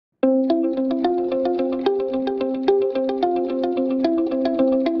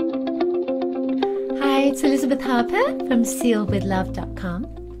it's Elizabeth Harper from sealwithlove.com.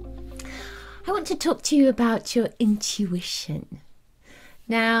 I want to talk to you about your intuition.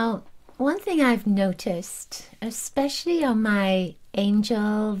 Now, one thing I've noticed, especially on my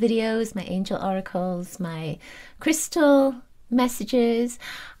angel videos, my angel oracles, my crystal messages,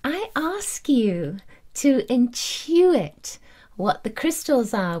 I ask you to intuit what the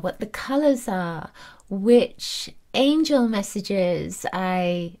crystals are, what the colors are, which angel messages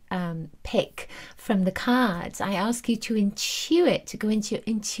I pick from the cards. I ask you to intuit, to go into your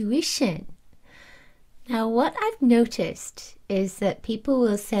intuition. Now, what I've noticed is that people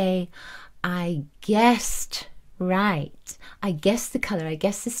will say, I guessed right. I guessed the color, I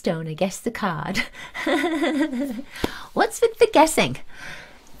guessed the stone, I guessed the card. What's with the guessing?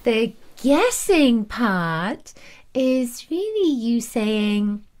 The guessing part is really you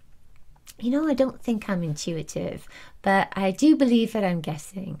saying, you know, I don't think I'm intuitive, but I do believe that I'm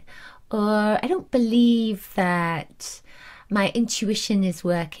guessing. Or I don't believe that my intuition is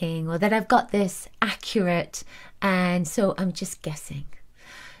working, or that I've got this accurate, and so I'm just guessing.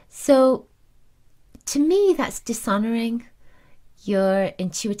 So to me, that's dishonoring your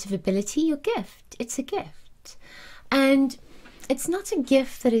intuitive ability, your gift. It's a gift. And it's not a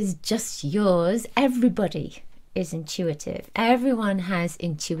gift that is just yours. Everybody is intuitive. Everyone has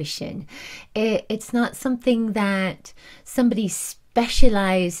intuition. It's not something that somebody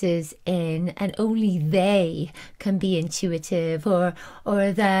specializes in and only they can be intuitive, or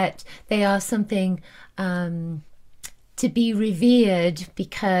that they are something to be revered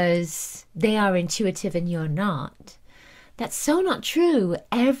because they are intuitive and you're not. That's so not true.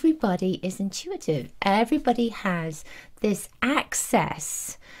 Everybody is intuitive. Everybody has this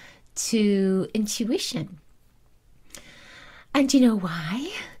access to intuition. And you know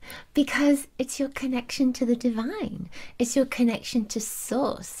why? Because it's your connection to the divine. It's your connection to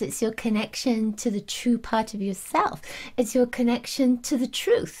source. It's your connection to the true part of yourself. It's your connection to the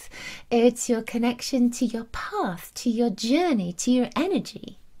truth. It's your connection to your path, to your journey, to your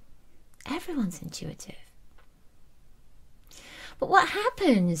energy. Everyone's intuitive. But what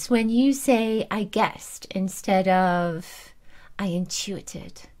happens when you say, I guessed, instead of, I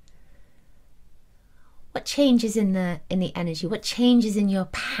intuited? What changes in the energy? What changes in your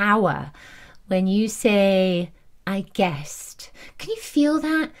power when you say, I guessed? Can you feel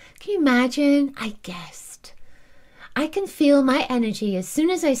that? Can you imagine? I guessed. I can feel my energy as soon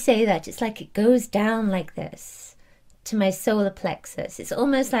as I say that. It's like it goes down like this to my solar plexus. It's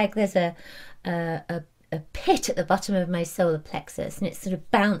almost like there's a pit at the bottom of my solar plexus, and it's sort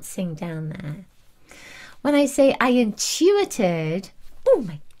of bouncing down there. When I say I intuited, oh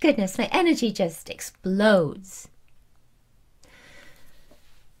my goodness, my energy just explodes.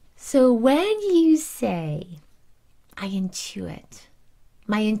 So when you say, I intuit,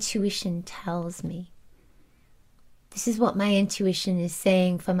 my intuition tells me, this is what my intuition is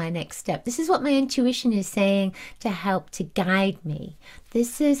saying for my next step. This is what my intuition is saying to help to guide me.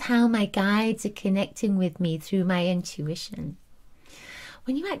 This is how my guides are connecting with me through my intuition.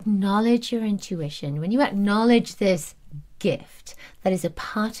 When you acknowledge your intuition, when you acknowledge this gift that is a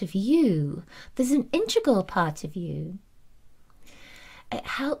part of you, there's an integral part of you, it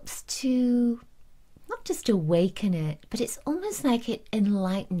helps to not just awaken it, but it's almost like it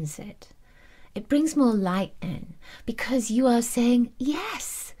enlightens it. It brings more light in, because you are saying,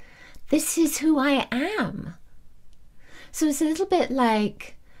 yes, this is who I am. So it's a little bit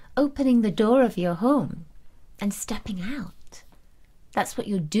like opening the door of your home and stepping out. That's what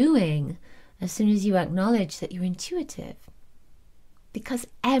you're doing as soon as you acknowledge that you're intuitive. Because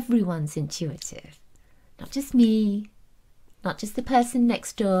everyone's intuitive. Not just me, not just the person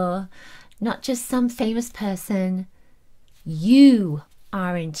next door, not just some famous person. You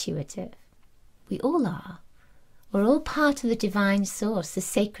are intuitive. We all are. We're all part of the divine source, the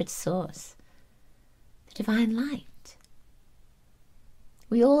sacred source, the divine light.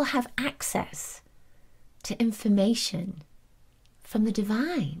 We all have access to information from the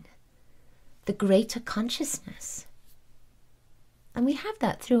divine, the greater consciousness. And we have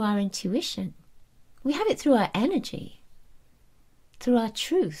that through our intuition. We have it through our energy, through our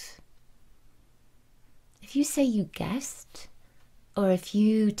truth. If you say you guessed, or if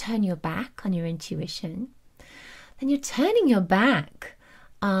you turn your back on your intuition, then you're turning your back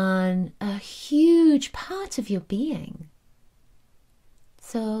on a huge part of your being.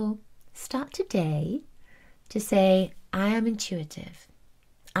 So start today to say, I am intuitive.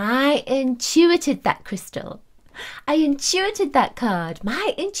 I intuited that crystal. I intuited that card.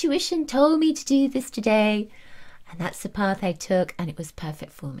 My intuition told me to do this today, and that's the path I took, and it was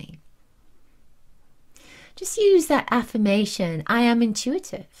perfect for me. Just use that affirmation, I am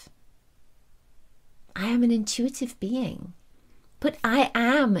intuitive. I am an intuitive being. Put I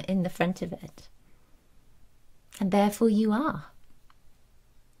am in the front of it. And therefore you are.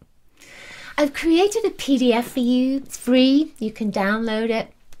 I've created a PDF for you. It's free. You can download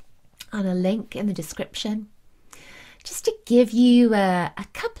it on a link in the description. Just to give you a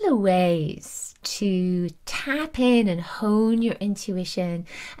couple of ways to tap in and hone your intuition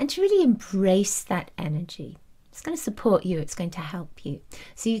and to really embrace that energy. It's going to support you. It's going to help you.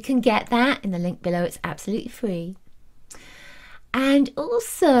 So you can get that in the link below. It's absolutely free. And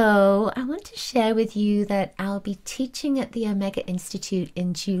also, I want to share with you that I'll be teaching at the Omega Institute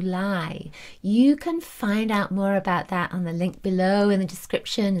in July. You can find out more about that on the link below in the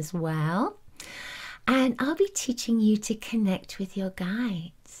description as well. And I'll be teaching you to connect with your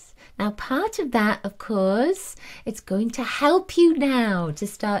guides. Now, part of that, of course, it's going to help you now to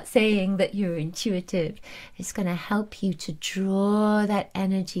start saying that you're intuitive. It's going to help you to draw that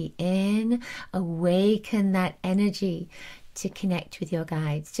energy in, awaken that energy, to connect with your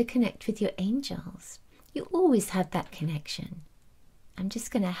guides, to connect with your angels. You always have that connection. I'm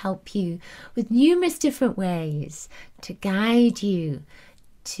just going to help you with numerous different ways to guide you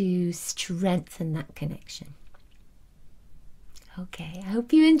to strengthen that connection. Okay, I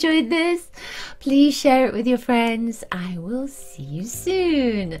hope you enjoyed this. Please share it with your friends. I will see you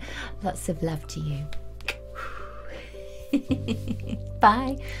soon. Lots of love to you.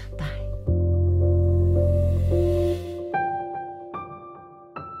 Bye. Bye.